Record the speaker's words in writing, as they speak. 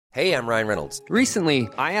Hey, I'm Ryan Reynolds. Recently,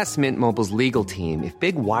 I asked Mint Mobile's legal team if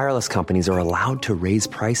big wireless companies are allowed to raise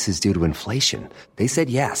prices due to inflation. They said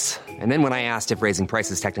yes. And then when I asked if raising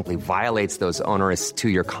prices technically violates those onerous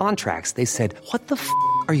two-year contracts, they said, "What the f***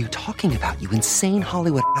 are you talking about, you insane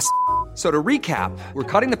Hollywood ass?" So to recap, we're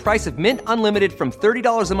cutting the price of Mint Unlimited from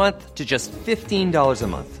 $30 a month to just $15 a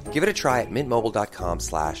month. Give it a try at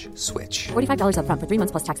mintmobile.com/switch. $45 up front for 3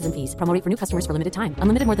 months plus taxes and fees. Promo rate for new customers for limited time.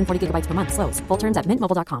 Unlimited more than 40 gigabytes per month. Slows full terms at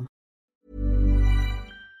mintmobile.com.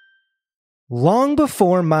 Long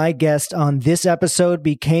before my guest on this episode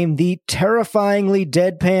became the terrifyingly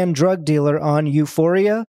deadpan drug dealer on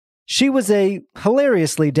Euphoria, she was a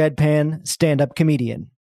hilariously deadpan stand-up comedian.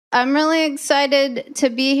 I'm really excited to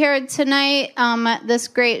be here tonight at this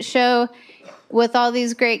great show with all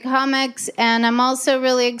these great comics. And I'm also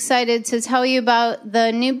really excited to tell you about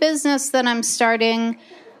the new business that I'm starting,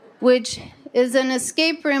 which is an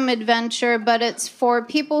escape room adventure, but it's for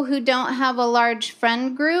people who don't have a large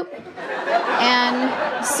friend group.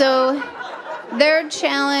 And so their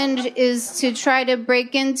challenge is to try to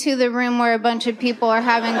break into the room where a bunch of people are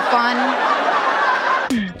having fun.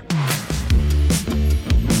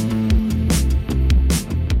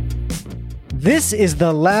 This is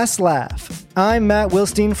The Last Laugh. I'm Matt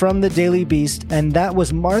Wilstein from The Daily Beast, and that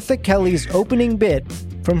was Martha Kelly's opening bit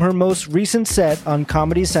from her most recent set on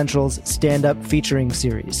Comedy Central's stand-up featuring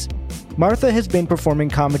series. Martha has been performing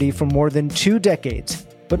comedy for more than 2 decades,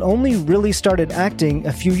 but only really started acting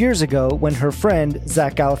a few years ago when her friend,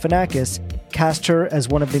 Zach Galifianakis, cast her as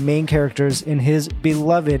one of the main characters in his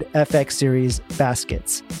beloved FX series,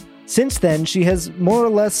 Baskets. Since then, she has more or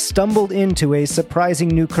less stumbled into a surprising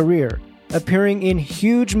new career, appearing in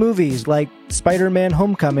huge movies like Spider-Man: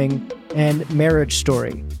 Homecoming and Marriage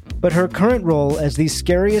Story. But her current role as the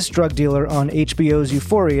scariest drug dealer on HBO's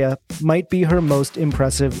Euphoria might be her most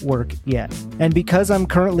impressive work yet. And because I'm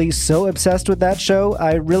currently so obsessed with that show,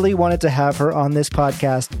 I really wanted to have her on this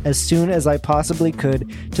podcast as soon as I possibly could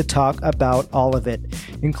to talk about all of it,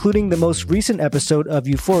 including the most recent episode of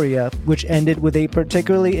Euphoria, which ended with a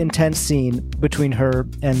particularly intense scene between her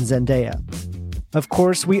and Zendaya. Of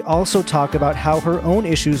course, we also talk about how her own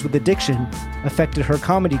issues with addiction affected her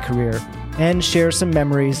comedy career, and share some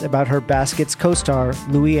memories about her Baskets co-star,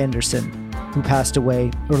 Louis Anderson, who passed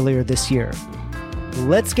away earlier this year.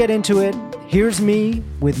 Let's get into it. Here's me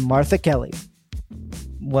with Martha Kelly.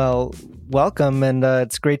 Well, welcome, and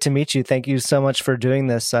it's great to meet you. Thank you so much for doing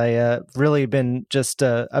this. I really been just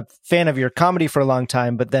a fan of your comedy for a long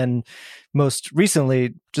time, but then most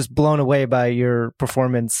recently just blown away by your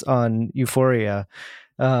performance on Euphoria.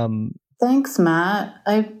 Thanks, Matt.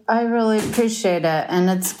 I really appreciate it, and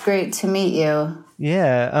it's great to meet you.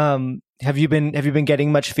 Yeah. Have you been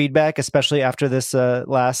getting much feedback, especially after this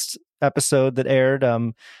last episode that aired?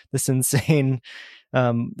 This insane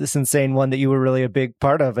one that you were really a big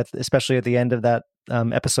part of, especially at the end of that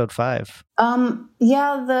episode 5.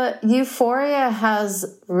 Yeah, the Euphoria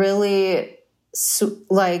has really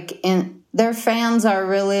their fans are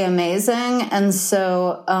really amazing, and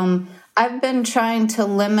so I've been trying to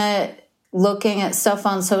limit looking at stuff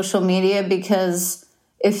on social media, because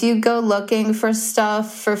if you go looking for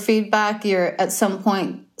stuff for feedback, you're at some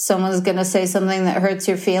point someone's going to say something that hurts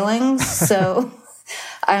your feelings. So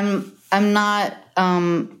I'm not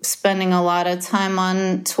spending a lot of time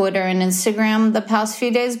on Twitter and Instagram the past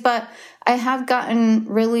few days, but I have gotten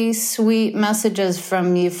really sweet messages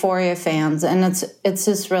from Euphoria fans, and it's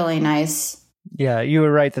just really nice. Yeah, you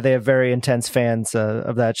were right that they have very intense fans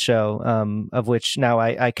of that show, of which now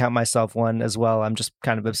I count myself one as well. I'm just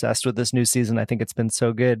kind of obsessed with this new season. I think it's been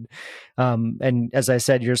so good. And as I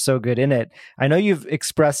said, you're so good in it. I know you've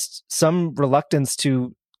expressed some reluctance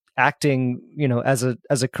to acting, as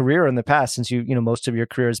a career in the past, since most of your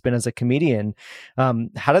career has been as a comedian.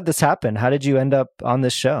 How did this happen? How did you end up on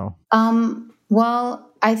this show?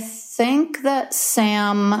 Well, I think that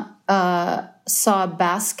Sam saw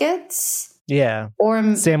Baskets. Yeah.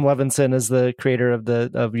 Or Sam Levinson is the creator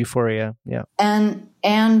of Euphoria. Yeah. And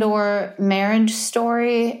or Marriage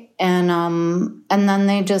Story. And then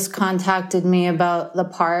they just contacted me about the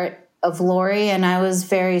part of Lori, and I was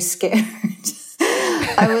very scared.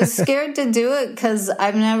 I was scared to do it because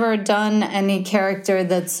I've never done any character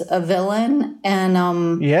that's a villain. And,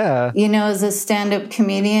 as a stand-up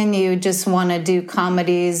comedian, you just want to do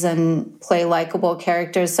comedies and play likable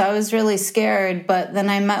characters. So I was really scared. But then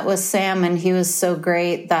I met with Sam, and he was so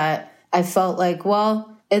great that I felt like,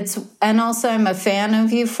 and also I'm a fan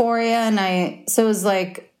of Euphoria. So it was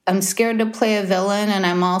like, I'm scared to play a villain, and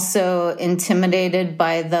I'm also intimidated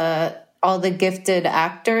by all the gifted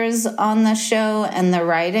actors on the show and the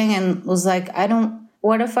writing, and was like, I don't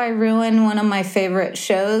ruin one of my favorite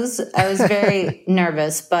shows? I was very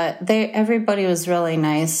nervous, but everybody was really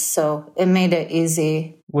nice, so it made it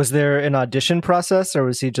easy. Was there an audition process, or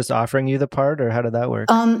was he just offering you the part, or how did that work?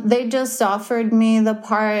 They just offered me the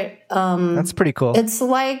part. That's pretty cool. It's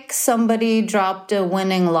like somebody dropped a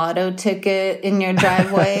winning lotto ticket in your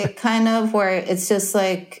driveway, kind of, where it's just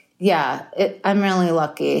like, yeah, I'm really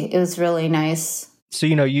lucky. It was really nice. So,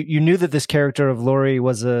 you knew that this character of Laurie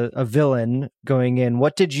was a villain going in.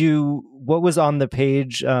 What was on the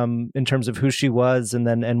page in terms of who she was?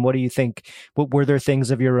 And what do you think, what were there things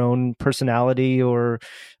of your own personality or,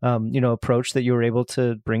 approach that you were able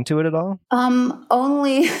to bring to it at all?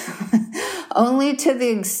 Only to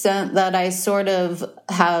the extent that I sort of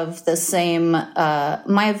have the same,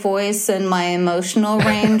 my voice and my emotional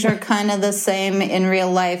range are kind of the same in real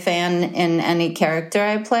life and in any character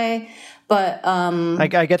I play. But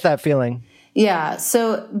I get that feeling. Yeah.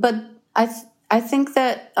 So, but I think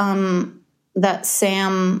that that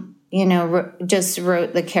Sam, just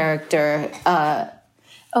wrote the character.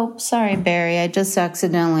 Oh, sorry, Barry. I just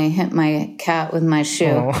accidentally hit my cat with my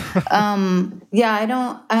shoe. Oh.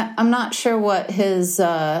 Yeah, I'm not sure what his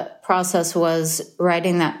process was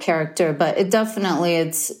writing that character, but it definitely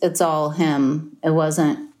it's all him. It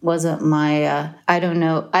wasn't my. I don't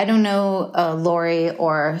know Laurie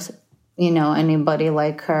or anybody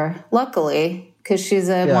like her, luckily, because she's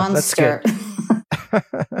a monster.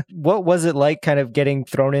 What was it like kind of getting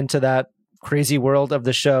thrown into that crazy world of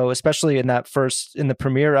the show, especially in the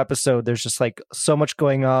premiere episode? There's just like so much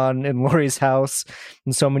going on in Laurie's house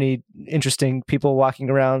and so many interesting people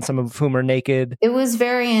walking around, some of whom are naked. It was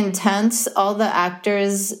very intense. All the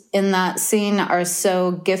actors in that scene are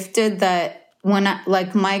so gifted that when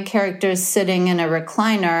my character's sitting in a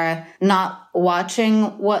recliner, not watching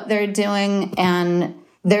what they're doing, and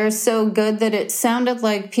they're so good that it sounded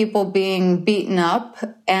like people being beaten up.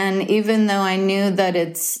 And even though I knew that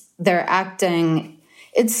they're acting,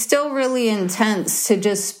 it's still really intense to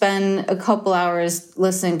just spend a couple hours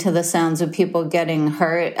listening to the sounds of people getting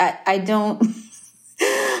hurt. I don't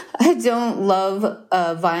love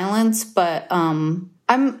violence, but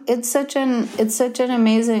it's such an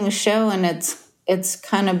amazing show, and it's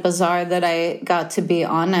kind of bizarre that I got to be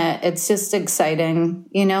on it. It's just exciting,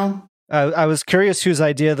 I was curious whose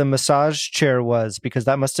idea the massage chair was, because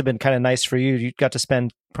that must have been kind of nice for you. You got to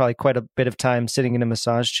spend probably quite a bit of time sitting in a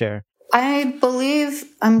massage chair.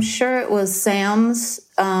 I'm sure it was Sam's.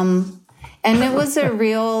 And it was a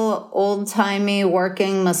real old-timey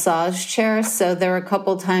working massage chair. So there were a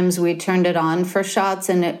couple times we turned it on for shots,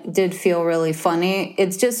 and it did feel really funny.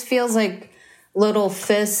 It just feels like little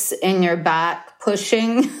fists in your back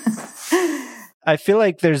pushing. I feel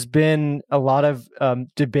like there's been a lot of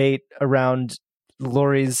debate around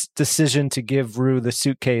Laurie's decision to give Rue the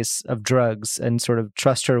suitcase of drugs and sort of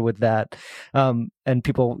trust her with that. And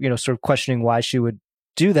people, sort of questioning why she would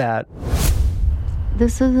do that.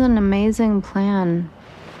 This is an amazing plan.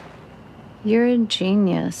 You're a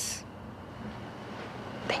genius.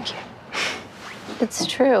 Thank you. It's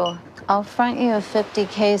true. I'll front you a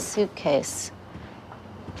 $50K suitcase.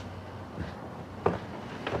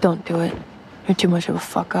 Don't do it. You're too much of a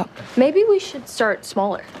fuck up. Maybe we should start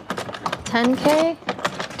smaller.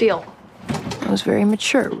 10K? Deal. That was very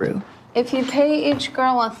mature, Rue. If you pay each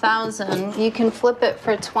girl $1,000, you can flip it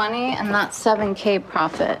for 20, and that's 7K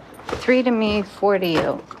profit. 3 to me, 4 to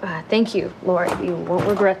you. Thank you, Laurie. You won't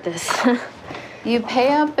regret this. You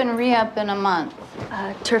pay up and re-up in a month.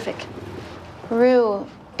 Terrific. Rue,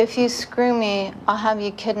 if you screw me, I'll have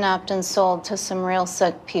you kidnapped and sold to some real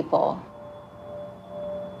sick people.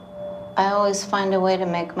 I always find a way to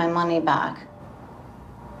make my money back.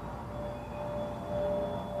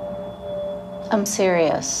 I'm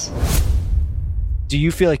serious. Do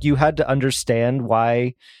you feel like you had to understand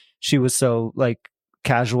why she was so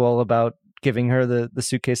casual about giving her the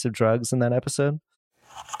suitcase of drugs in that episode?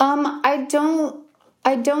 I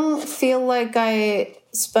don't feel like I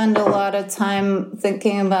spend a lot of time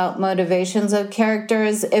thinking about motivations of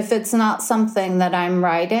characters. If it's not something that I'm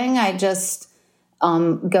writing, I just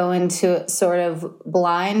go into it sort of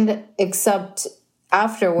blind, except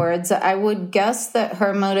afterwards. I would guess that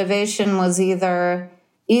her motivation was either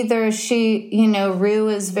she, Rue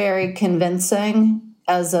is very convincing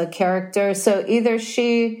as a character. So either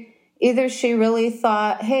she really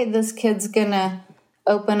thought, hey, this kid's gonna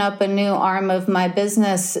open up a new arm of my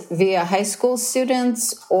business via high school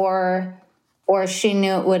students, or she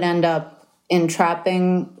knew it would end up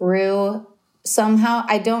entrapping Rue somehow.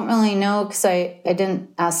 I don't really know because I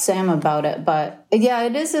didn't ask Sam about it. But yeah,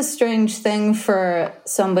 it is a strange thing for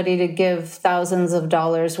somebody to give thousands of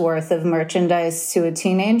dollars worth of merchandise to a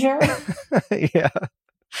teenager. Yeah.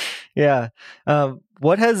 Yeah.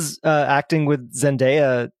 What has acting with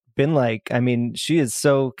Zendaya been like? I mean, she is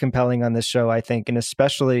so compelling on this show, I think, and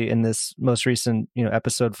especially in this most recent,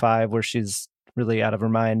 episode 5, where she's really out of her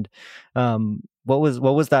mind. What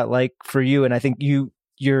was that like for you? And I think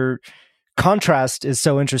your contrast is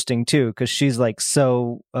so interesting too, because she's like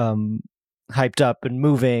so hyped up and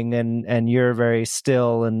moving, and you're very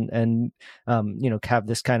still and have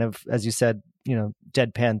this kind of, as you said,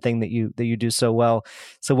 deadpan thing that you do so well.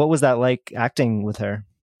 So what was that like acting with her?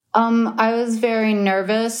 I was very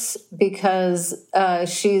nervous because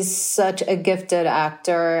she's such a gifted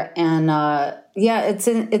actor, and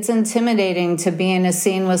it's intimidating to be in a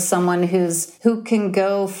scene with someone who can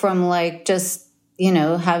go from like just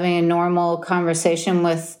having a normal conversation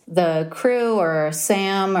with the crew or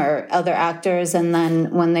Sam or other actors, and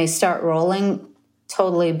then when they start rolling,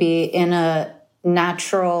 totally be in a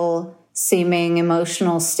natural seeming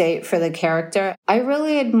emotional state for the character. I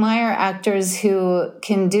really admire actors who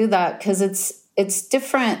can do that, because it's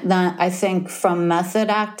different than, I think, from method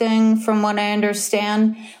acting, from what I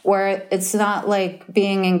understand, where it's not like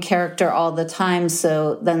being in character all the time.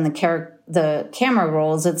 So then the camera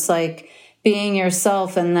rolls. It's like being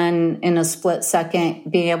yourself, and then in a split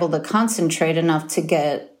second being able to concentrate enough to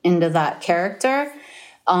get into that character.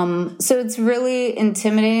 So it's really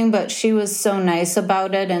intimidating, but she was so nice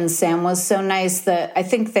about it, and Sam was so nice that I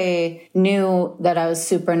think they knew that I was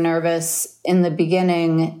super nervous in the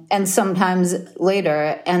beginning and sometimes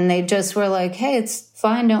later, and they just were like, hey, it's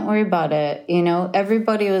fine, don't worry about it.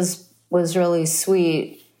 Everybody was really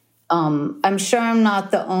sweet. I'm sure I'm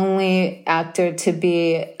not the only actor to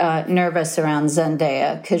be nervous around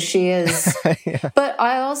Zendaya, because she is. Yeah. But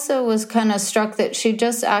I also was kind of struck that she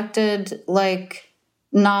just acted like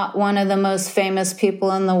not one of the most famous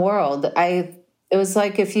people in the world. It was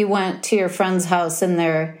like if you went to your friend's house and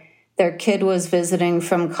their kid was visiting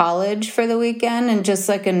from college for the weekend, and just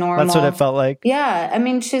like a normal. That's what it felt like. Yeah, I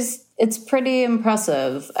mean, it's pretty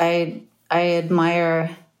impressive. I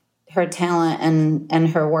admire her talent and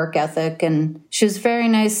her work ethic, and she was very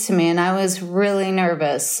nice to me, and I was really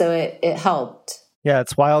nervous, so it helped. Yeah,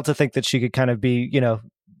 it's wild to think that she could kind of be,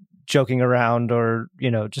 joking around or,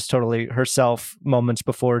 just totally herself moments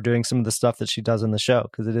before doing some of the stuff that she does in the show,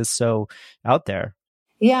 because it is so out there.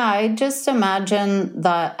 Yeah, I just imagine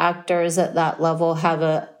that actors at that level have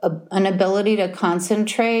an ability to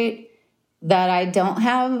concentrate that I don't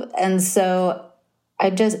have. And so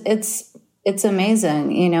it's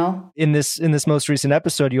amazing, In this most recent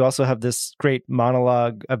episode, you also have this great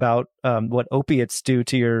monologue about what opiates do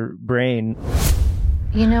to your brain.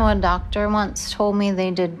 A doctor once told me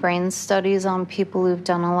they did brain studies on people who've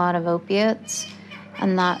done a lot of opiates,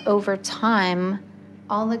 and that over time,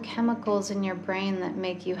 all the chemicals in your brain that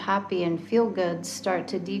make you happy and feel good start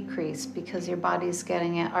to decrease because your body's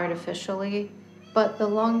getting it artificially. But the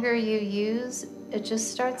longer you use, it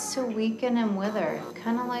just starts to weaken and wither,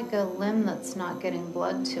 kind of like a limb that's not getting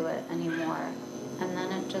blood to it anymore. And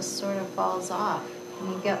then it just sort of falls off,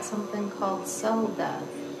 and you get something called cell death,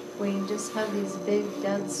 where you just have these big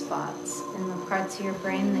dead spots in the parts of your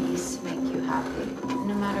brain that used to make you happy.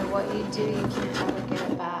 No matter what you do, you can never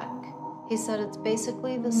get it back. He said it's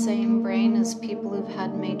basically the same brain as people who've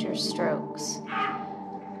had major strokes.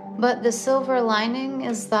 But the silver lining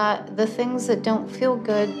is that the things that don't feel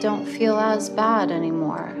good don't feel as bad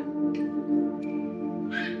anymore.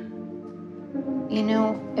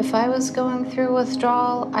 If I was going through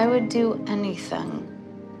withdrawal, I would do anything.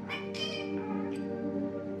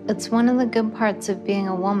 It's one of the good parts of being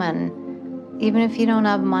a woman. Even if you don't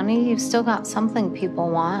have money, you've still got something people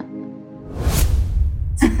want.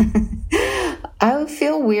 I would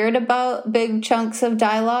feel weird about big chunks of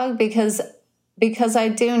dialogue because I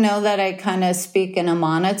do know that I kind of speak in a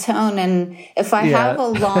monotone. And if I have a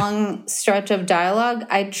long stretch of dialogue,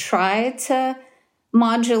 I try to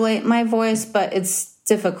modulate my voice, but it's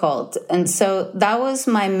difficult. And so that was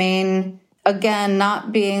my main, again,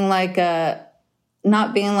 not being like a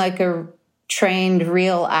trained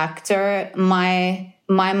real actor. My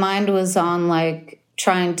mind was on like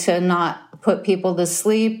trying to not put people to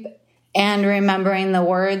sleep and remembering the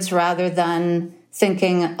words rather than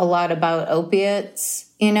thinking a lot about opiates,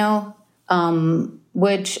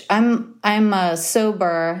 which I'm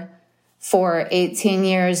sober for 18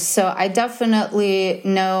 years. So I definitely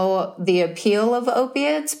know the appeal of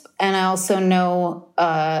opiates, and I also know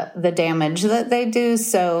the damage that they do.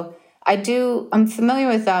 So I'm familiar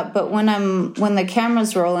with that, but when the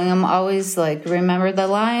camera's rolling, I'm always like, remember the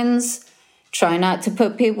lines, try not to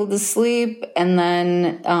put people to sleep, and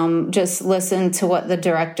then just listen to what the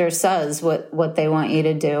director says, what they want you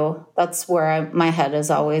to do. That's where my head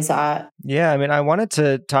is always at. Yeah, I mean, I wanted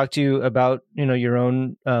to talk to you about, your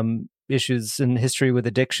own issues and history with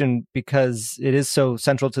addiction, because it is so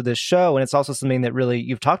central to this show, and it's also something that really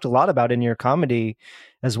you've talked a lot about in your comedy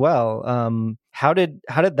as well. How did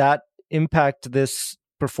that impact this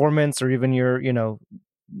performance, or even your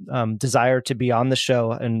desire to be on the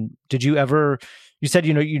show? And did you ever? You said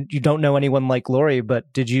you don't know anyone like Laurie,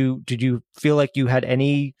 but did you feel like you had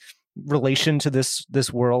any relation to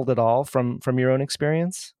this world at all from your own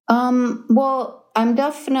experience? Well, I'm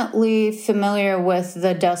definitely familiar with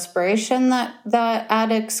the desperation that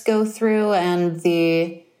addicts go through, and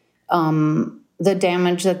the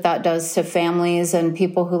damage that does to families and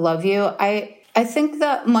people who love you. I think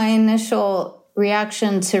that my initial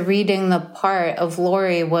reaction to reading the part of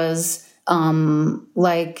Laurie was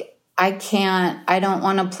like, I don't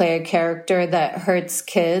want to play a character that hurts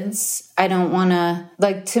kids. I don't want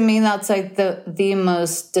to, to me, that's like the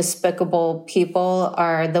most despicable people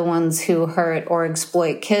are the ones who hurt or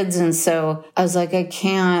exploit kids. And so I was like, I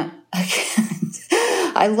can't.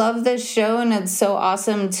 I love this show and it's so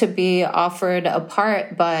awesome to be offered a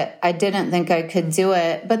part, but I didn't think I could do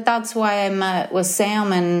it. But that's why I met with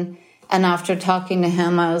Sam, and after talking to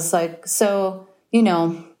him, I was like, so,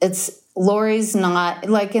 Laurie's not,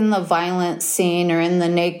 like in the violent scene or in the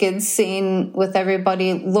naked scene with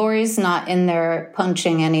everybody, Laurie's not in there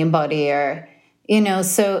punching anybody or,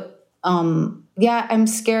 so, yeah, I'm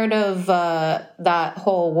scared of that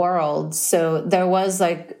whole world. So there was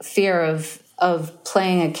like fear of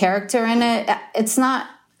playing a character in it. It's not,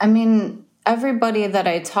 everybody that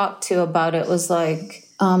I talked to about it was like,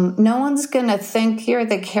 no one's going to think you're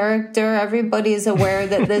the character. Everybody's aware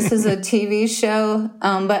that this is a TV show.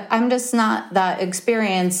 But I'm just not that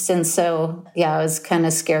experienced. And so, yeah, I was kind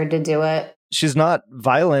of scared to do it. She's not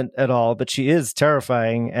violent at all, but she is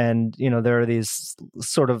terrifying. And, there are these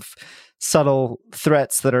sort of subtle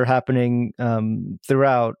threats that are happening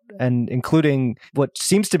throughout, and including what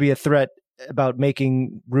seems to be a threat about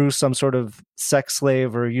making Rue some sort of sex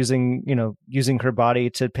slave, or using her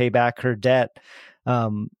body to pay back her debt.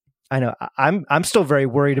 I know I'm still very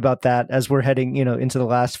worried about that as we're heading, into the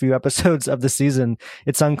last few episodes of the season.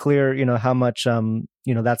 It's unclear, how much,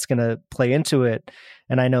 that's going to play into it.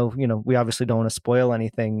 And I know, we obviously don't want to spoil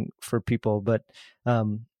anything for people, but,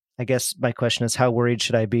 I guess my question is, how worried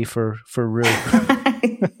should I be for Rue?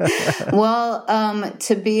 Well,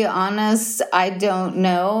 to be honest, I don't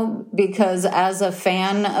know, because as a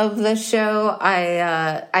fan of the show,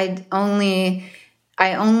 I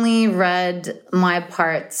only read my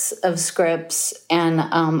parts of scripts, and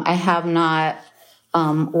I have not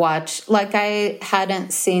watched, I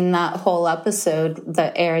hadn't seen that whole episode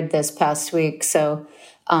that aired this past week. So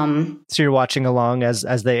you're watching along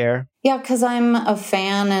as they air? Yeah, because I'm a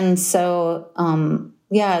fan, and so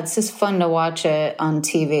yeah, it's just fun to watch it on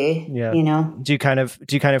TV. Yeah, Do you kind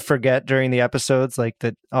of forget during the episodes, like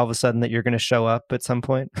that all of a sudden that you're going to show up at some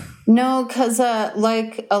point? No, because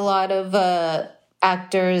like a lot of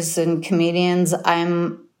actors and comedians,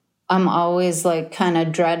 I'm always like kind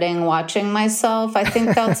of dreading watching myself. I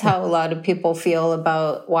think that's how a lot of people feel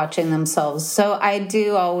about watching themselves. So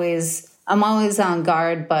I'm always on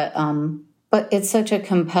guard, but it's such a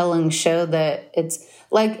compelling show that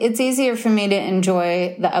it's easier for me to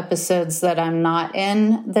enjoy the episodes that I'm not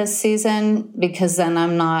in this season, because then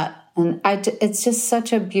I'm not. And it's just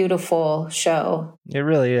such a beautiful show. It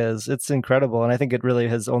really is. It's incredible. And I think it really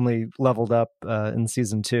has only leveled up in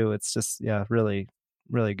season 2. It's just, really,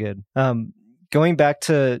 really good. Going back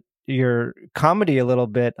to your comedy a little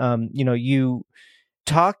bit, you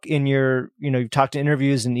talk in you've talked in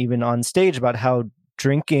interviews and even on stage about how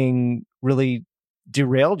drinking really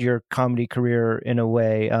derailed your comedy career in a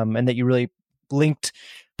way, and that you really linked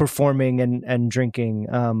performing and drinking.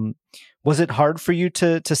 Was it hard for you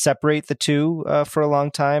to separate the two for a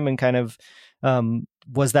long time, and kind of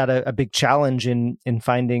was that a big challenge in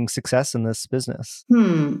finding success in this business?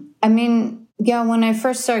 Yeah, when I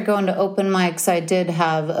first started going to open mics, I did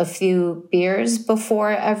have a few beers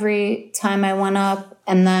before every time I went up.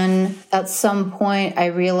 And then at some point I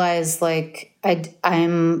realized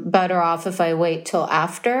I'm better off if I wait till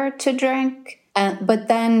after to drink. But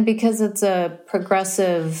then because it's a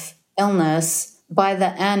progressive illness, by the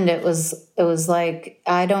end it was like,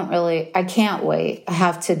 I can't wait. I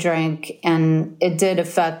have to drink. And it did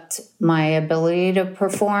affect my ability to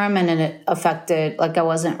perform, and it affected, I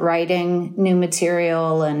wasn't writing new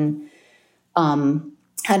material. And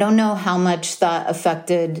I don't know how much that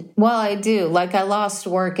affected. Well, I do. Like, I lost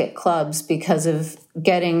work at clubs because of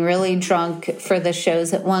getting really drunk for the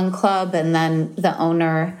shows at one club, and then the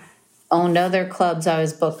owner owned other clubs I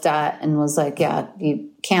was booked at and was like, yeah, you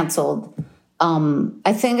canceled.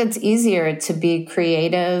 I think it's easier to be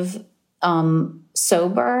creative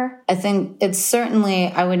sober. I think it's certainly,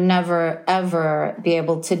 I would never, ever be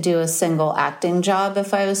able to do a single acting job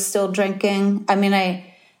if I was still drinking. I mean,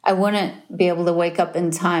 I wouldn't be able to wake up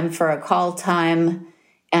in time for a call time,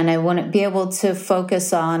 and I wouldn't be able to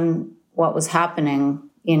focus on what was happening,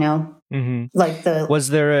 you know? Mm-hmm. Like was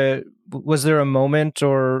there a moment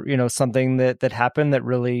or, you know, something that happened that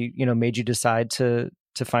really, you know, made you decide to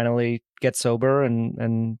finally get sober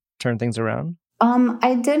and turn things around?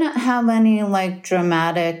 I didn't have any like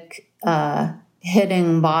dramatic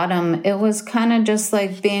hitting bottom. It was kind of just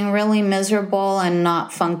like being really miserable and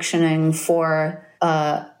not functioning for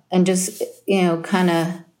and just, you know,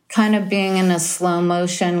 kind of being in a slow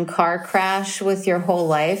motion car crash with your whole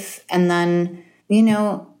life. And then, you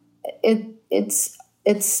know, it's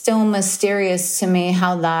still mysterious to me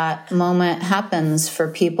how that moment happens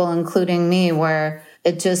for people, including me, where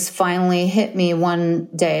it just finally hit me one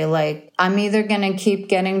day. Like, I'm either going to keep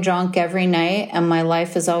getting drunk every night and my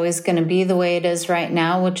life is always going to be the way it is right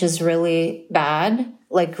now, which is really bad,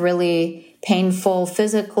 like really painful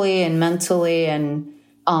physically and mentally, and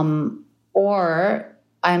or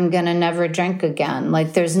I'm going to never drink again.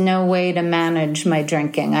 Like, there's no way to manage my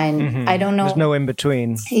drinking. I don't know. There's no in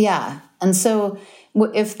between. Yeah. And so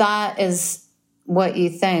if that is what you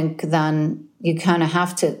think, then you kind of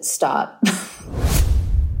have to stop.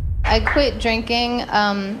 I quit drinking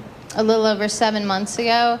a little over 7 months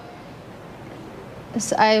ago.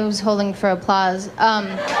 I was holding for applause. Nope,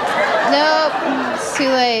 it's too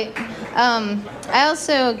late. I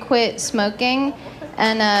also quit smoking,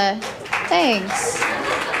 and thanks.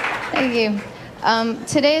 Thank you.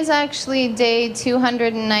 Today is actually day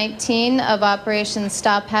 219 of Operation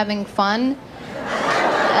Stop Having Fun.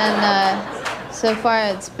 And so far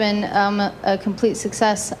it's been a complete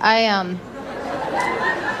success. I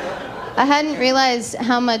hadn't realized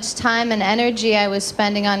how much time and energy I was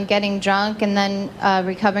spending on getting drunk and then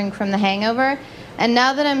recovering from the hangover. And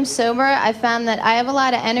now that I'm sober, I found that I have a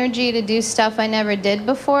lot of energy to do stuff I never did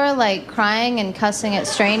before, like crying and cussing at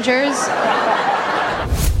strangers.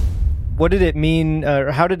 What did it mean,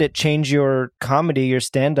 or how did it change your comedy, your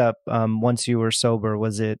stand-up, once you were sober?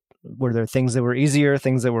 Were there things that were easier,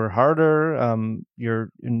 things that were harder, in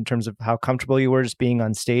terms of how comfortable you were just being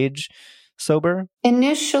on stage sober?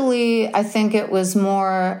 Initially, I think it was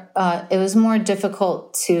more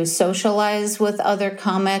difficult to socialize with other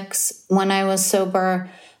comics when I was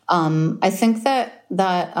sober. I think that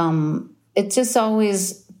it's just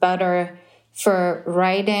always better for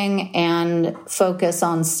writing and focus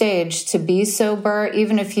on stage to be sober,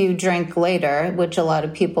 even if you drink later, which a lot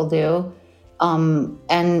of people do,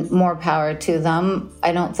 and more power to them.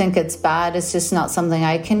 I don't think it's bad. It's just not something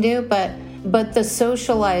I can do. But the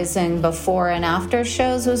socializing before and after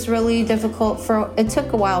shows was really difficult. It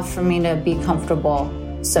took a while for me to be comfortable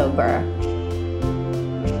sober.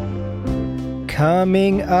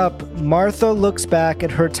 Coming up, Martha looks back at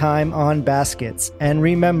her time on Baskets and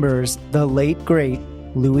remembers the late, great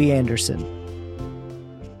Louis Anderson.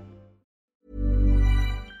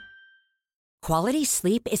 Quality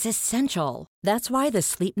sleep is essential. That's why the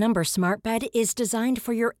Sleep Number Smart Bed is designed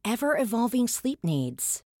for your ever-evolving sleep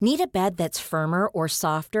needs. Need a bed that's firmer or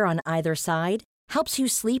softer on either side? Helps you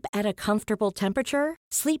sleep at a comfortable temperature?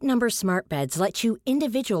 Sleep Number Smart Beds let you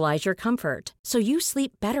individualize your comfort, so you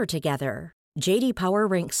sleep better together. J.D. Power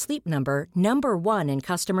ranks Sleep Number number 1 in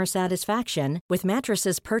customer satisfaction with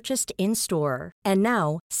mattresses purchased in-store. And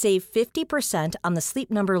now, save 50% on the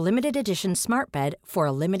Sleep Number Limited Edition Smart Bed for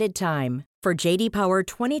a limited time. For J.D. Power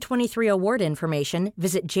 2023 award information,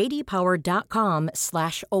 visit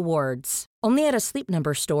jdpower.com/awards. Only at a Sleep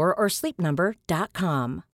Number store or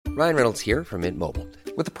sleepnumber.com. Ryan Reynolds here from Mint Mobile.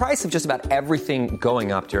 With the price of just about everything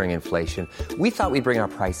going up during inflation, we thought we'd bring our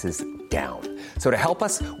prices down. So to help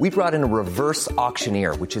us, we brought in a reverse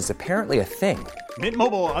auctioneer, which is apparently a thing. Mint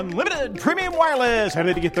Mobile Unlimited Premium Wireless. How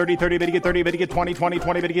to get 30, 30, bit to get 30, bit to get 20, 20,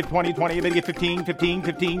 20, bit to get 20, 20, bit to get 15, 15,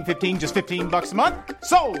 15, 15, just $15 a month?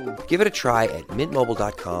 Sold! Give it a try at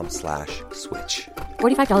mintmobile.com/switch.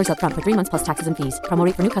 $45 up front for 3 months plus taxes and fees. Promo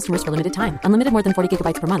rate for new customers for limited time. Unlimited more than 40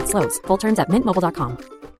 gigabytes per month. Slows full terms at mintmobile.com.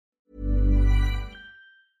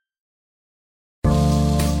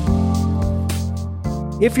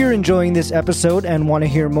 If you're enjoying this episode and want to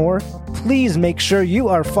hear more, please make sure you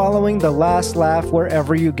are following The Last Laugh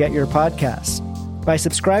wherever you get your podcasts. By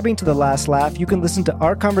subscribing to The Last Laugh, you can listen to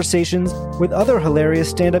our conversations with other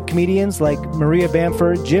hilarious stand-up comedians like Maria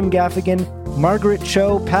Bamford, Jim Gaffigan, Margaret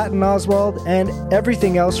Cho, Patton Oswalt, and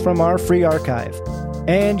everything else from our free archive.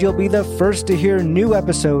 And you'll be the first to hear new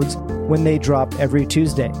episodes when they drop every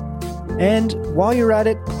Tuesday. And while you're at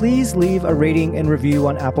it, please leave a rating and review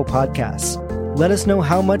on Apple Podcasts. Let us know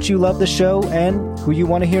how much you love the show and who you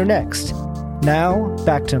want to hear next. Now,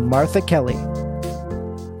 back to Martha Kelly.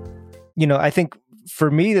 I think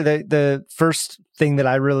for me, the first thing that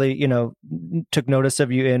I really, took notice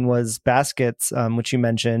of you in was Baskets, which you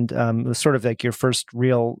mentioned. It was sort of like your first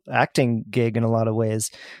real acting gig in a lot of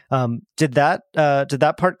ways. Did that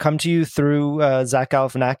part come to you through Zach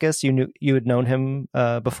Galifianakis? You had known him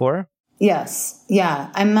before? Yes.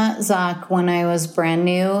 Yeah. I met Zach when I was brand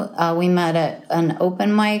new. We met at an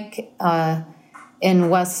open mic in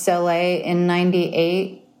West LA in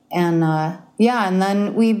 98. And and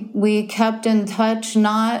then we kept in touch,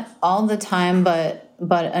 not all the time, but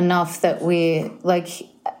enough that we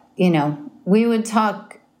would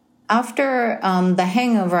talk after The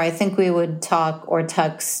Hangover. I think we would talk or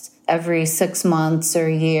text every 6 months or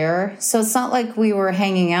a year. So it's not like we were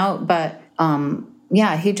hanging out, but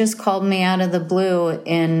he just called me out of the blue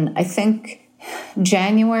in, I think,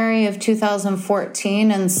 January of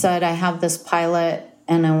 2014 and said, I have this pilot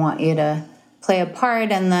and I want you to play a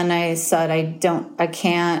part. And then I said, I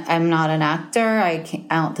can't, I'm not an actor. I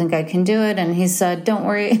don't think I can do it. And he said, don't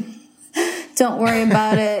worry. Don't worry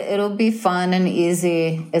about it. It'll be fun and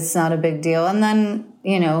easy. It's not a big deal. And then,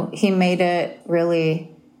 he made it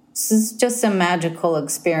really, this is just a magical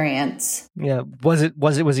experience. Yeah.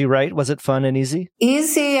 Was he right? Was it fun and easy?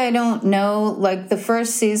 Easy, I don't know. Like the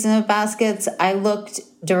first season of Baskets, I looked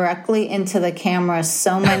directly into the camera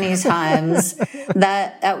so many times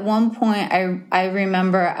that at one point I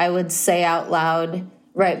remember I would say out loud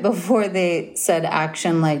right before they said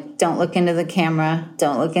action, like, don't look into the camera,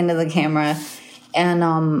 don't look into the camera. And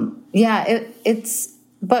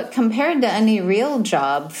but compared to any real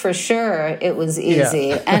job, for sure, it was easy.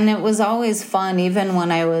 Yeah. And it was always fun, even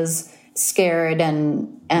when I was scared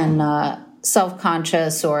and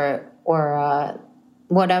self-conscious or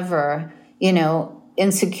whatever,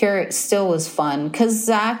 insecure. It still was fun because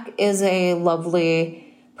Zach is a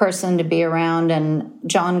lovely person to be around. And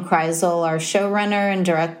John Kreisel, our showrunner and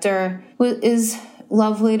director, is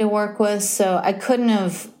lovely to work with. So I could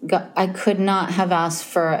not have asked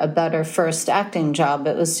for a better first acting job.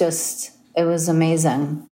 It was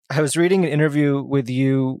amazing. I was reading an interview with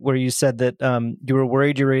you where you said that you were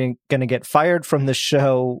worried you were going to get fired from the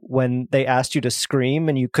show when they asked you to scream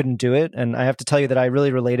and you couldn't do it. And I have to tell you that I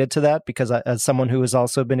really related to that because as someone who has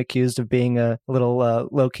also been accused of being a little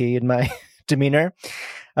low-key in my demeanor.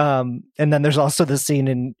 And then there's also the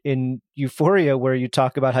scene in Euphoria where you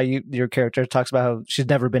talk about how your character talks about how she's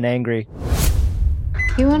never been angry.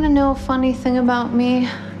 You want to know a funny thing about me?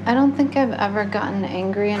 I don't think I've ever gotten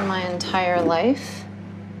angry in my entire life.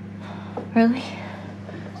 Really?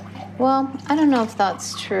 Well, I don't know if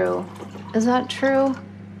that's true. Is that true?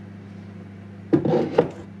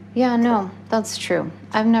 Yeah, no, that's true.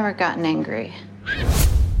 I've never gotten angry.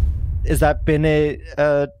 Has that been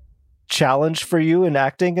a challenge for you in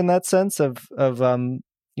acting in that sense of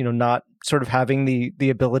not sort of having the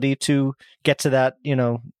ability to get to that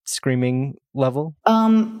screaming level?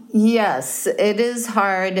 Yes, it is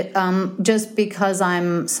hard just because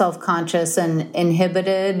I'm self-conscious and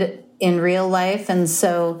inhibited in real life. And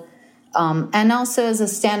so and also as a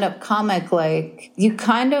stand-up comic, like you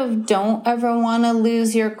kind of don't ever want to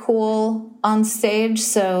lose your cool on stage.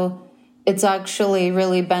 So it's actually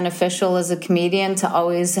really beneficial as a comedian to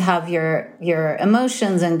always have your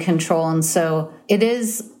emotions in control. And so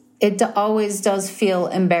it always does feel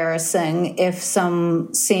embarrassing if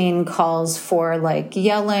some scene calls for like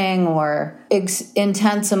yelling or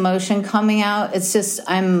intense emotion coming out. It's just,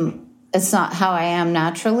 it's not how I am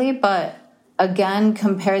naturally, but again,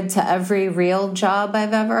 compared to every real job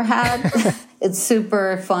I've ever had, it's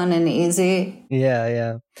super fun and easy.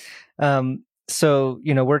 Yeah. So,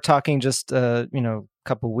 we're talking just, a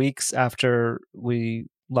couple weeks after we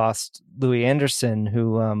lost Louis Anderson,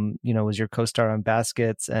 who, was your co-star on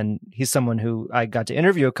Baskets. And he's someone who I got to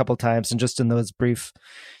interview a couple times. And just in those brief,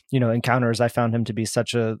 encounters, I found him to be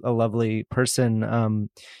such a lovely person.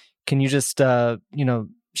 Can you just,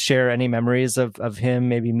 share any memories of him,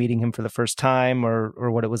 maybe meeting him for the first time or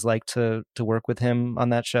what it was like to work with him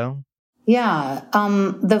on that show? Yeah.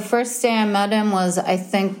 The first day I met him was, I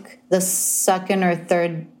think, the second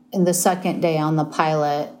day on the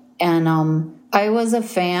pilot. And I was a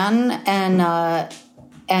fan, and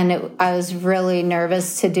I was really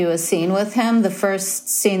nervous to do a scene with him. The first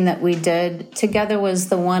scene that we did together was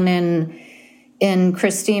the one in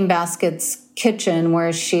Christine Baskett's kitchen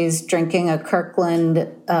where she's drinking a Kirkland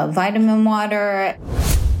vitamin water.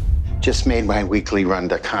 Just made my weekly run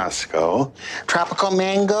to Costco. Tropical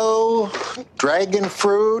mango, dragon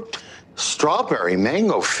fruit, strawberry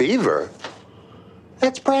mango fever.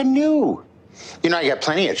 That's brand new. You know, I got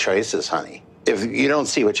plenty of choices, honey. If you don't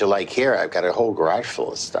see what you like here, I've got a whole garage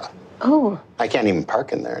full of stuff. Oh. I can't even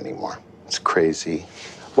park in there anymore. It's crazy.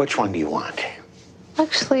 Which one do you want?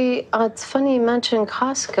 Actually, it's funny you mentioned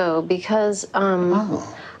Costco because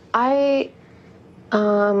I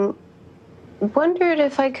wondered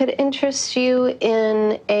if I could interest you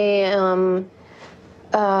in a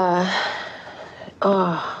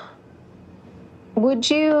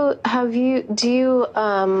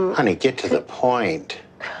Honey, get to the point.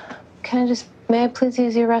 May I please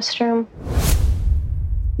use your restroom?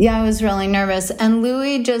 Yeah, I was really nervous. And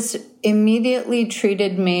Louis just immediately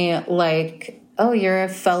treated me like, oh, you're a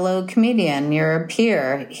fellow comedian, you're a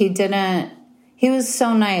peer. He was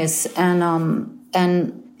so nice. And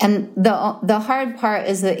the hard part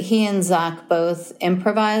is that he and Zach both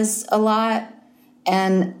improvised a lot,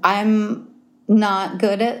 and I'm not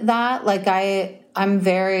good at that. Like I'm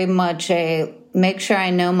very much make sure I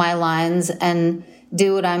know my lines and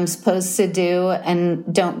do what I'm supposed to do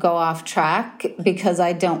and don't go off track because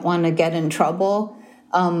I don't want to get in trouble.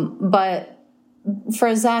 But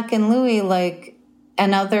for Zach and Louis,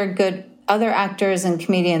 and other actors and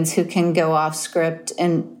comedians who can go off script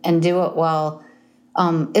and do it well,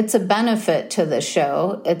 it's a benefit to the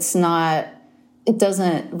show. It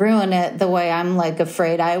doesn't ruin it the way I'm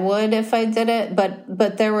afraid I would if I did it.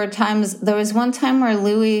 But there was one time where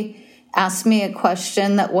Louis asked me a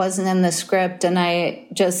question that wasn't in the script, and I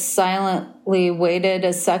just silently waited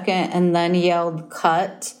a second and then yelled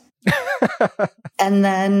cut. And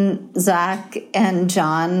then Zach and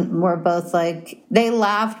John were both they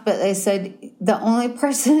laughed, but they said the only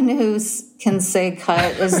person who can say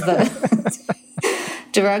cut is the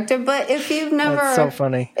director. But if you've never, that's so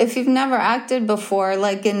funny. If you've never acted before,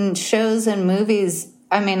 in shows and movies,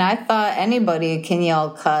 I mean, I thought anybody can yell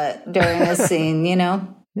cut during a scene, you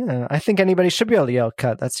know? Yeah, I think anybody should be able to yell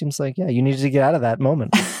cut. That seems like, you needed to get out of that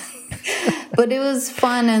moment. But it was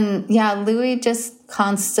fun. And Louis just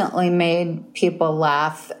constantly made people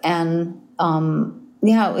laugh. And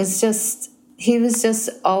it was he was just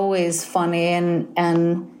always funny.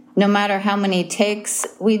 And no matter how many takes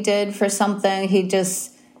we did for something, he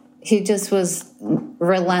just was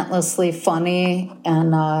relentlessly funny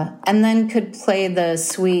and then could play the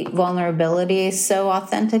sweet vulnerability so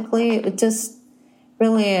authentically. It just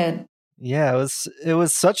really it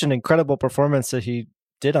was such an incredible performance that he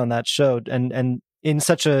did on that show, and in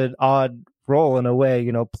such an odd role in a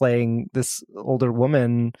way, playing this older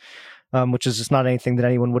woman, which is just not anything that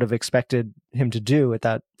anyone would have expected him to do at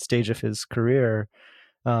that stage of his career.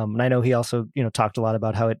 And I know he also talked a lot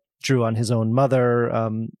about how it drew on his own mother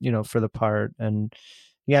for the part. And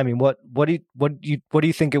I mean, what do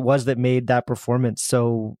you think it was that made that performance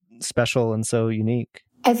so special and so unique?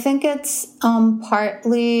 I think it's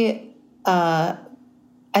partly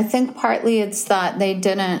it's that they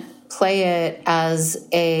didn't play it as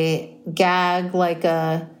a gag,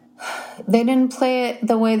 they didn't play it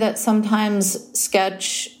the way that sometimes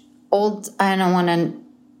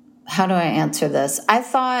how do I answer this? I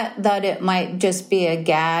thought that it might just be a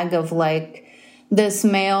gag of this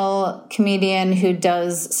male comedian who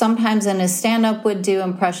does sometimes in his stand-up would do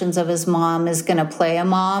impressions of his mom is going to play a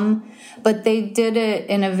mom, but they did it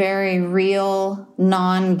in a very real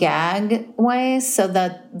non-gag way, so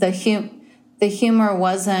that the humor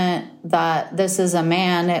wasn't that this is a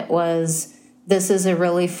man, it was this is a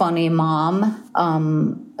really funny mom. I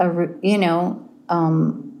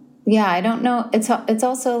don't know. It's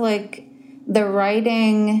also the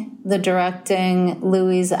writing, the directing,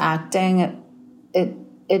 Louis' acting.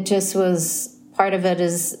 It just was, part of it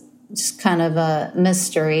is just kind of a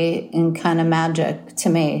mystery and kind of magic to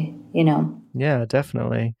me, Yeah,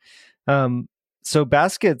 definitely. So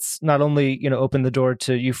Baskets not only, opened the door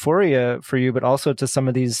to Euphoria for you, but also to some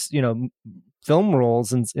of these, film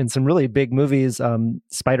roles in some really big movies.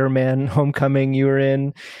 Spider-Man Homecoming you were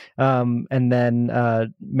in, and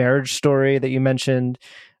then Marriage Story that you mentioned.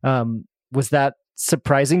 Was that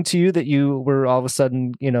surprising to you that you were all of a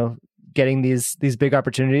sudden, getting these big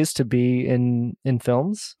opportunities to be in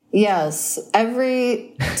films? Yes.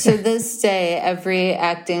 To this day, every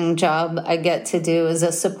acting job I get to do is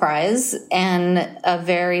a surprise, and a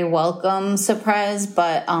very welcome surprise.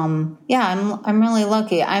 But I'm really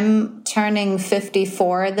lucky. I'm turning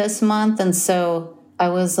 54 this month, and so I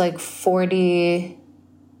was like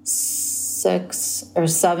 46 or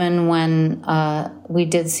 7 when we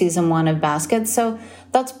did season 1 of Basket. So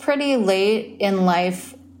that's pretty late in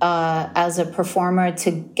life as a performer to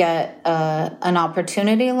get an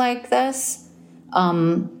opportunity like this.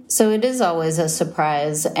 So it is always a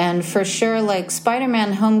surprise. And for sure, like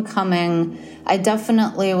Spider-Man Homecoming, I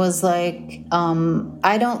definitely was like,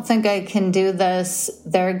 I don't think I can do this.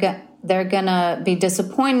 They're gonna be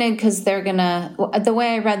disappointed because the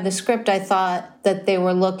way I read the script, I thought that they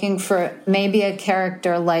were looking for maybe a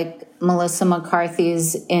character like Melissa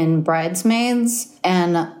McCarthy's in Bridesmaids.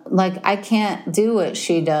 And like, I can't do what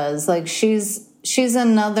she does. Like she's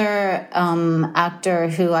another actor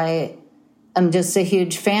who I'm just a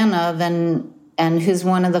huge fan of and who's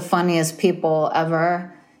one of the funniest people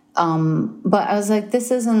ever. But I was like,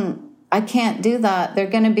 I can't do that. They're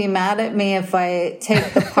going to be mad at me if I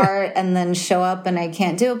take the part and then show up and I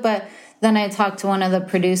can't do it. But then I talked to one of the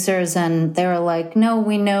producers and they were like, no,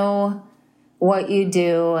 we know what you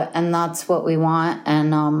do and that's what we want.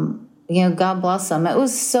 And, God bless them. It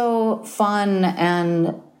was so fun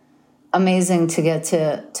and amazing to get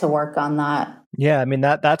to work on that. Yeah, I mean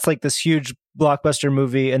that's like this huge blockbuster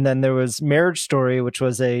movie, and then there was Marriage Story, which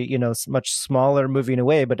was a much smaller movie in a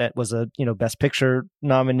way, but it was a Best Picture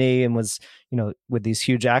nominee and was with these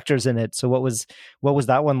huge actors in it. So what was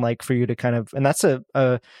that one like for you to kind of, and that's a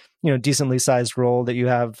decently sized role that you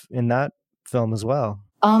have in that film as well.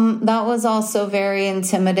 That was also very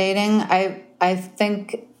intimidating. I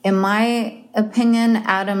think, in my opinion,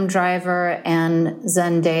 Adam Driver and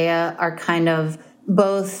Zendaya are kind of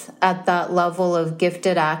both at that level of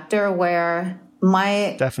gifted actor where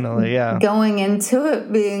definitely, yeah, going into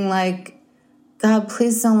it being like, God,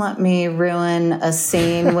 please don't let me ruin a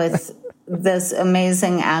scene with this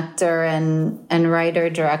amazing actor and writer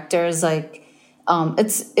directors. Like,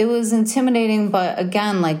 it was intimidating, but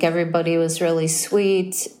again, like everybody was really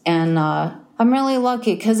sweet, and I'm really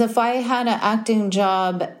lucky because if I had an acting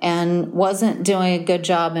job and wasn't doing a good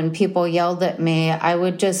job and people yelled at me, I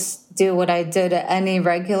would just do what I did at any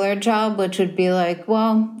regular job, which would be like,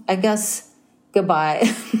 well, I guess goodbye.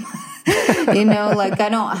 Like I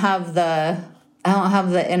don't have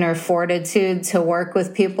the inner fortitude to work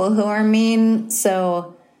with people who are mean.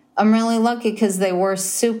 So I'm really lucky because they were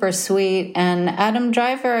super sweet. And Adam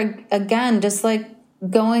Driver, again, just like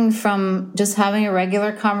going from just having a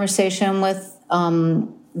regular conversation with Noah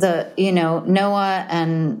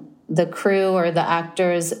and the crew or the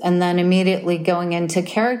actors, and then immediately going into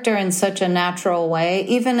character in such a natural way,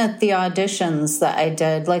 even at the auditions that I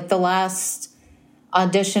did. Like the last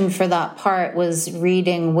audition for that part was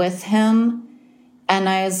reading with him. And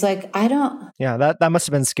I was like, Yeah, that must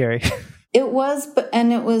have been scary. It was,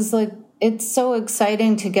 and it was like, it's so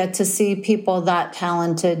exciting to get to see people that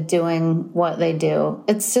talented doing what they do.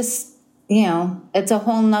 It's just, it's a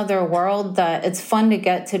whole nother world that it's fun to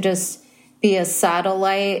get to just be a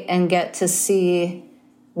satellite and get to see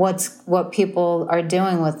what people are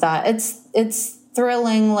doing with that. It's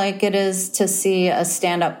thrilling like it is to see a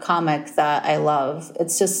stand-up comic that I love.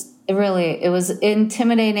 It's just, it was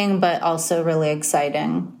intimidating, but also really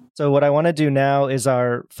exciting. So what I want to do now is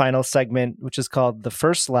our final segment, which is called The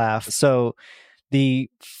First Laugh. So the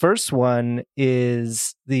first one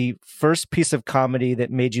is the first piece of comedy that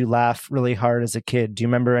made you laugh really hard as a kid. Do you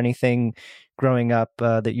remember anything growing up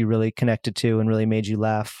that you really connected to and really made you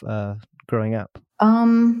laugh growing up?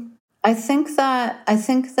 I think that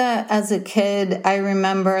as a kid, I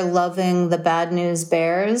remember loving the Bad News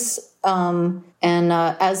Bears. And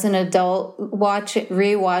as an adult,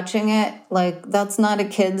 rewatching it, like that's not a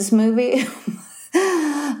kid's movie.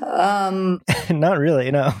 Not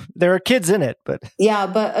really, no. There are kids in it, but yeah,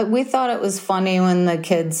 but we thought it was funny when the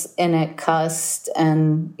kids in it cussed,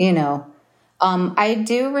 and I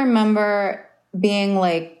do remember being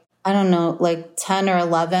like, I don't know, like 10 or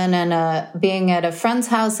 11 and being at a friend's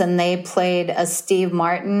house and they played a Steve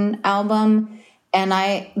Martin album, and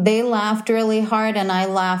they laughed really hard and I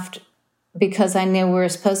laughed because I knew we were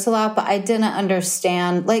supposed to laugh, but I didn't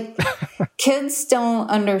understand. Like, kids don't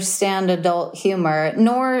understand adult humor,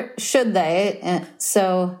 nor should they.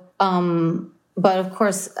 So, but of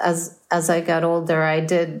course, as I got older, I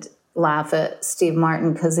did laugh at Steve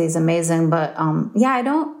Martin because he's amazing. But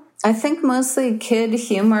I think mostly kid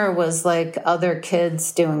humor was like other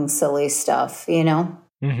kids doing silly stuff,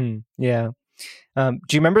 Mm-hmm. Yeah. Do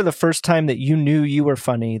you remember the first time that you knew you were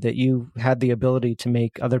funny, that you had the ability to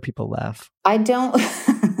make other people laugh? I don't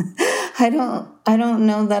know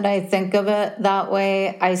that I think of it that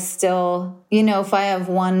way. I still, if I have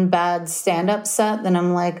one bad stand-up set, then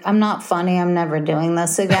I'm like, I'm not funny. I'm never doing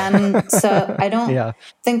this again. So I don't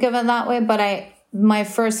think of it that way. But my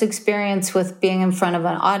first experience with being in front of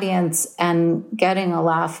an audience and getting a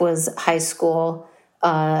laugh was high school.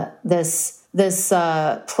 This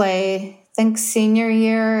play, I think senior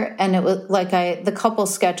year, and it was like the couple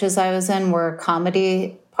sketches I was in were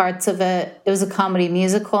comedy parts of it. It was a comedy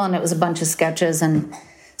musical, and it was a bunch of sketches, and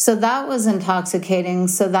so that was intoxicating.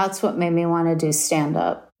 So that's what made me want to do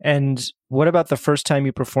stand-up. And what about the first time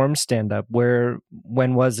you performed stand-up?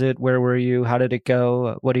 When was it? Where were you? How did it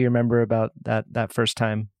go? What do you remember about that first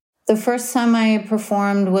time? The first time I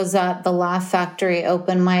performed was at the Laugh Factory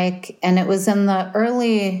open mic, and it was in the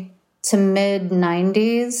early to mid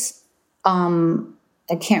 90s.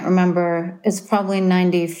 I can't remember. It's probably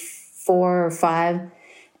 94 or 5.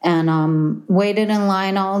 And waited in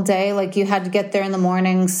line all day. Like, you had to get there in the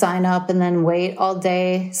morning, sign up, and then wait all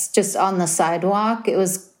day just on the sidewalk. It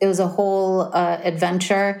was a whole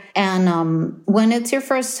adventure. And when it's your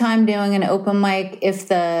first time doing an open mic, if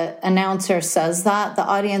the announcer says that, the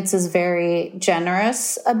audience is very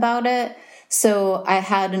generous about it. So I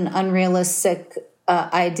had an unrealistic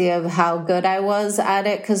idea of how good I was at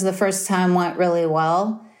it, because the first time went really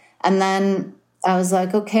well. And then I was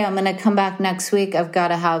like, okay, I'm going to come back next week. I've got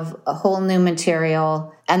to have a whole new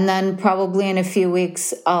material. And then probably in a few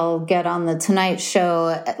weeks, I'll get on the Tonight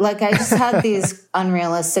Show. Like, I just had these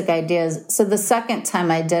unrealistic ideas. So the second time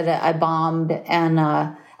I did it, I bombed. And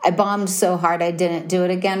I bombed so hard I didn't do it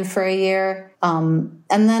again for a year. And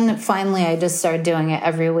then finally, I just started doing it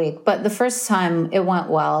every week. But the first time, it went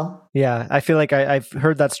well. Yeah, I feel like I've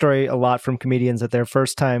heard that story a lot from comedians, that their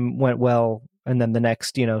first time went well, and then the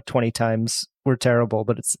next, 20 times were terrible.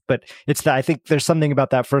 But it's that I think there's something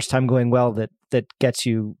about that first time going well that gets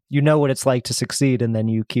you, what it's like to succeed, and then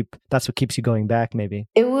that's what keeps you going back, maybe.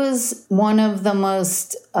 It was one of the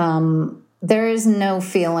most, there is no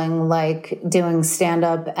feeling like doing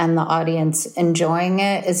stand-up and the audience enjoying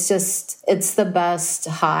it. It's the best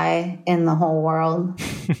high in the whole world.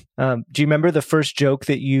 Do you remember the first joke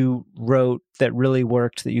that you wrote that really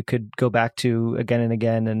worked, that you could go back to again and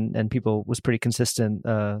again, and people was pretty consistent?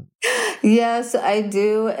 Yes, I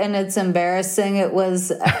do. And it's embarrassing. It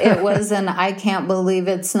was an I can't believe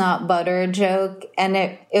it's not butter joke.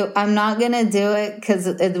 And I'm not going to do it because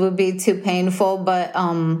it would be too painful. But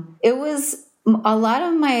it was, a lot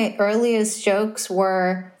of my earliest jokes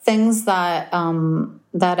were things that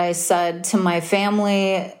I said to my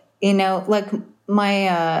family, like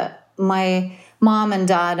my mom and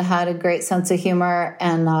dad had a great sense of humor,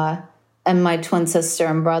 and my twin sister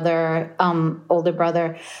and brother, older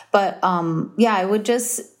brother. But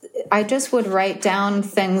I just would write down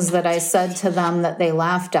things that I said to them that they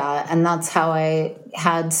laughed at. And that's how I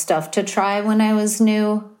had stuff to try when I was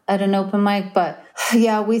new at an open mic. But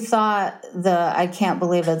yeah, we thought the I can't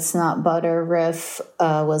believe it's not butter riff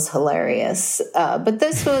was hilarious. But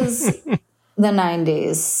this was the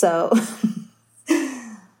 90s, so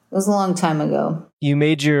it was a long time ago. You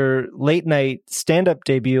made your late night stand-up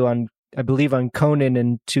debut on Conan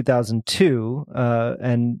in 2002.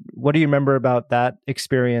 And what do you remember about that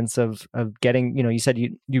experience of getting, you said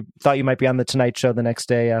you thought you might be on the Tonight Show the next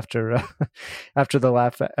day after the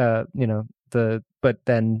laugh, but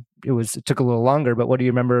then it took a little longer. But what do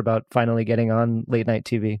you remember about finally getting on late night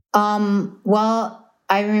TV? Well,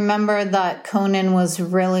 I remember that Conan was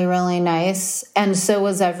really, really nice. And so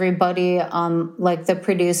was everybody, like the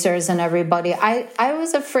producers and everybody. I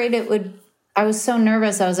was afraid I was so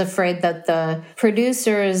nervous. I was afraid that the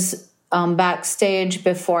producers backstage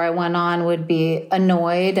before I went on would be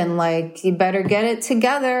annoyed and like, you better get it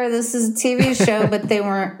together. This is a TV show. But they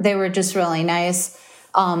were just really nice.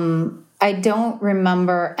 I don't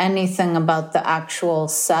remember anything about the actual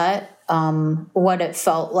set, what it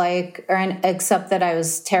felt like, except that I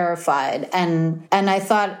was terrified. And I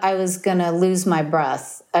thought I was going to lose my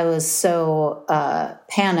breath. I was so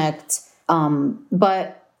panicked.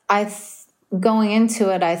 But going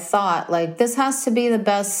into it, I thought, like, this has to be the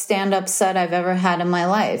best stand-up set I've ever had in my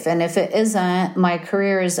life. And if it isn't, my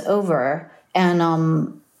career is over.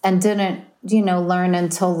 And didn't, learn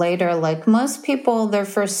until later. Like most people, their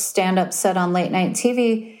first stand-up set on late night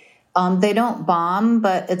TV, they don't bomb,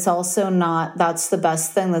 but it's also not, that's the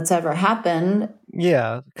best thing that's ever happened.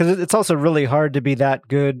 Yeah, because it's also really hard to be that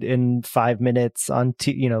good in 5 minutes on,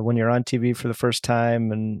 when you're on TV for the first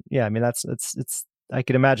time. And yeah, I mean, it's I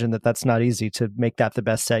could imagine that that's not easy to make that the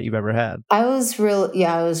best set you've ever had. I was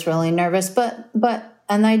really nervous,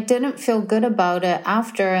 and I didn't feel good about it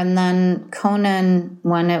after. And then Conan,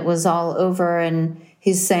 when it was all over and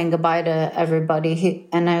he's saying goodbye to everybody,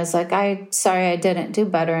 and I was like, sorry, I didn't do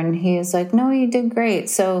better. And he was like, no, you did great.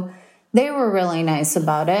 So they were really nice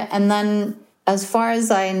about it. And then as far as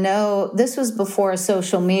I know, this was before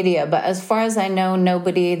social media, but as far as I know,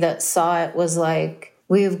 nobody that saw it was like,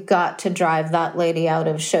 we've got to drive that lady out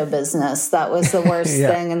of show business. That was the worst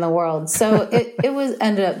thing in the world. So it was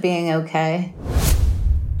ended up being okay.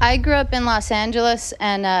 I grew up in Los Angeles,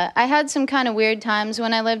 and I had some kind of weird times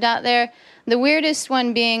when I lived out there. The weirdest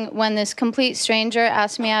one being when this complete stranger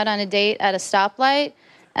asked me out on a date at a stoplight.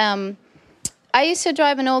 I used to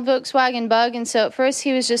drive an old Volkswagen Bug, and so at first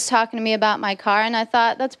he was just talking to me about my car, and I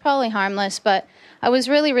thought, that's probably harmless, but I was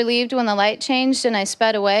really relieved when the light changed and I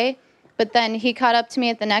sped away. But then he caught up to me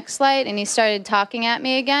at the next light, and he started talking at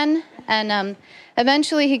me again, and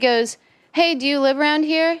eventually he goes, hey, do you live around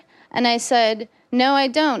here? And I said, no, I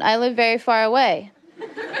don't. I live very far away.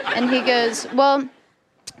 And he goes, well,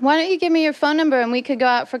 why don't you give me your phone number and we could go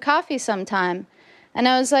out for coffee sometime? And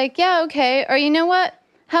I was like, yeah, okay. Or you know what?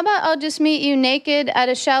 How about I'll just meet you naked at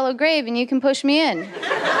a shallow grave and you can push me in?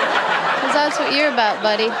 Because that's what you're about,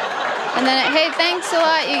 buddy. And then, hey, thanks a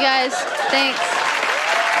lot, you guys. Thanks.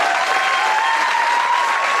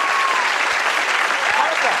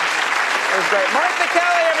 Martha. That was great. Martha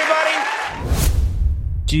Kelly, everybody.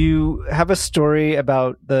 Do you have a story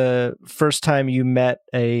about the first time you met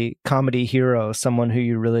a comedy hero, someone who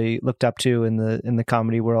you really looked up to in the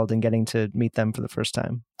comedy world, and getting to meet them for the first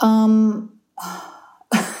time?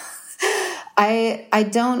 I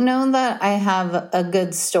don't know that I have a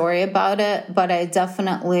good story about it, but I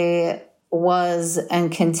definitely was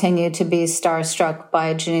and continue to be starstruck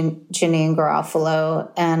by Janine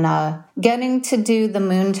Garofalo, and getting to do the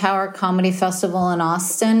Moon Tower Comedy Festival in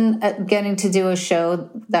Austin, getting to do a show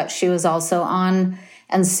that she was also on,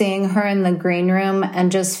 and seeing her in the green room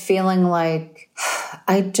and just feeling like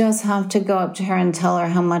I just have to go up to her and tell her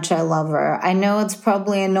how much I love her. I know it's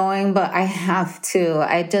probably annoying, but I have to.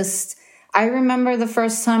 I remember the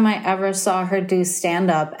first time I ever saw her do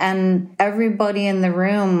stand-up, and everybody in the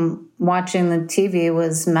room watching the TV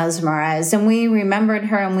was mesmerized. And we remembered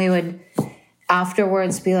her, and we would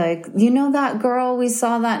afterwards be like, you know that girl we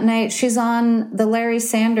saw that night? She's on the Larry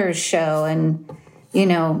Sanders Show. And, you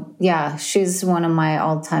know, yeah, she's one of my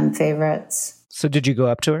all-time favorites. So did you go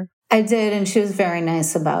up to her? I did, and she was very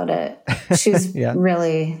nice about it. She's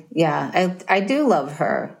really, I do love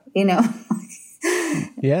her, you know.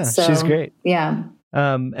 Yeah, so, she's great. Yeah.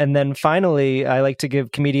 And then finally, I like to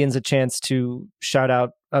give comedians a chance to shout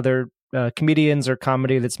out other comedians or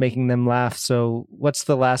comedy that's making them laugh. So what's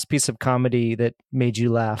the last piece of comedy that made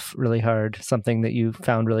you laugh really hard? Something that you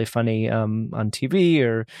found really funny on TV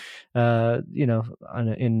or,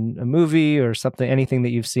 in a movie or something, anything that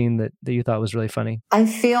you've seen that you thought was really funny? I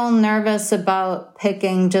feel nervous about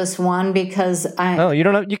picking just one because you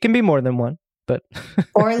don't know. You can be more than one. But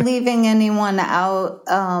or leaving anyone out,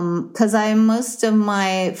 because most of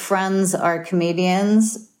my friends are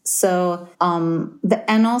comedians. So,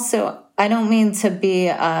 and also, I don't mean to be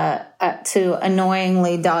to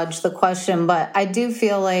annoyingly dodge the question, but I do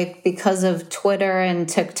feel like because of Twitter and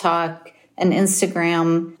TikTok and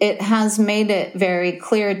Instagram, it has made it very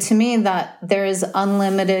clear to me that there is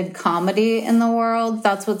unlimited comedy in the world.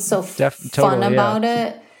 That's what's so fun about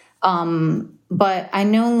it. But I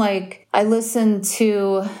know, like, I listen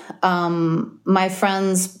to my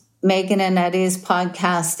friends Megan and Eddie's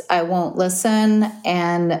podcast, I Won't Listen,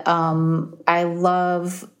 and I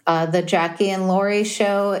love the Jackie and Laurie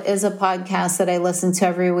Show is a podcast that I listen to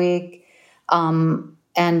every week. And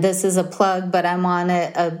this is a plug, but I'm on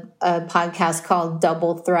a podcast called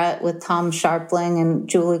Double Threat with Tom Sharpling and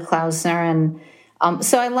Julie Klausner. And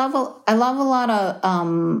so I love a lot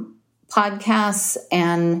of podcasts,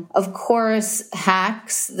 and of course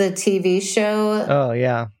Hacks, the TV show. Oh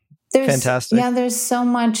yeah, fantastic. Yeah, there's so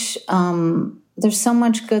much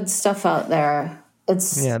good stuff out there.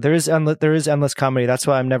 There is endless comedy. That's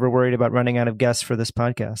why I'm never worried about running out of guests for this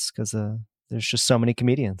podcast, because there's just so many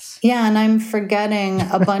comedians. Yeah, and I'm forgetting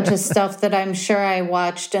a bunch of stuff that I'm sure I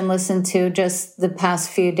watched and listened to just the past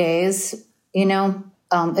few days. You know,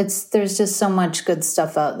 there's just so much good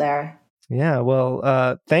stuff out there. Yeah,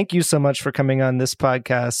 well, thank you so much for coming on this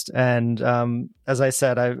podcast. And as I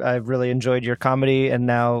said, I've really enjoyed your comedy, and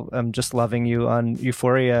now I'm just loving you on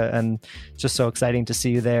Euphoria, and just so exciting to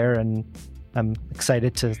see you there. And I'm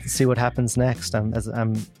excited to see what happens next.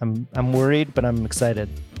 I'm worried, but I'm excited.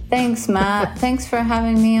 Thanks, Matt. Thanks for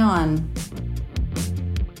having me on.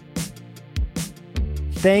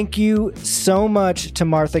 Thank you so much to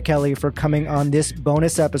Martha Kelly for coming on this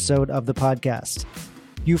bonus episode of the podcast.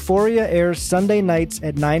 Euphoria airs Sunday nights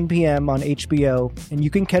at 9 p.m. on HBO, and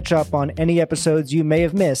you can catch up on any episodes you may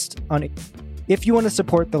have missed on. If you want to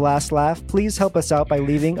support The Last Laugh, please help us out by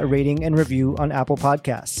leaving a rating and review on Apple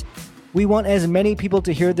Podcasts. We want as many people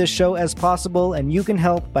to hear this show as possible, and you can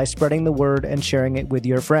help by spreading the word and sharing it with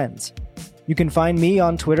your friends. You can find me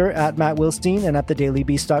on Twitter at Matt Wilstein and at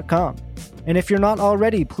thedailybeast.com. And if you're not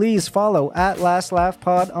already, please follow at Last Laugh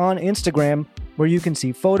Pod on Instagram, where you can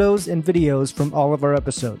see photos and videos from all of our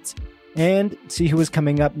episodes, and see who is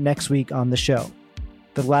coming up next week on the show.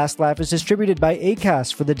 The Last Laugh is distributed by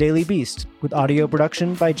Acast for The Daily Beast, with audio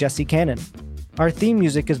production by Jesse Cannon. Our theme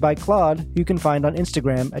music is by Claude, who you can find on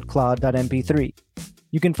Instagram at claude.mp3.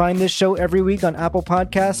 You can find this show every week on Apple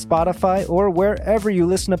Podcasts, Spotify, or wherever you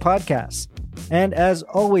listen to podcasts. And as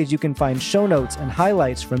always, you can find show notes and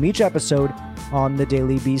highlights from each episode on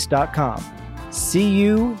thedailybeast.com. See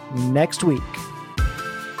you next week.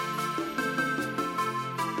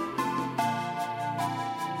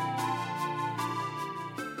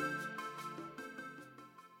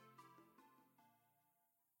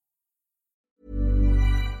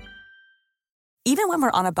 Even when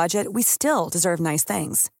we're on a budget, we still deserve nice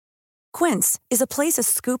things. Quince is a place to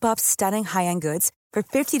scoop up stunning high-end goods for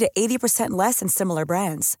 50 to 80% less than similar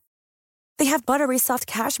brands. They have buttery soft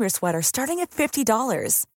cashmere sweaters starting at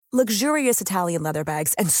 $50, luxurious Italian leather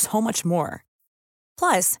bags, and so much more.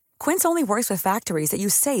 Plus, Quince only works with factories that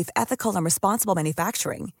use safe, ethical, and responsible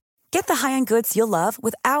manufacturing. Get the high-end goods you'll love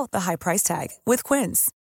without the high price tag with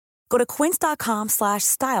Quince. Go to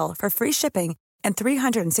quince.com/style for free shipping and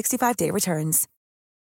 365-day returns.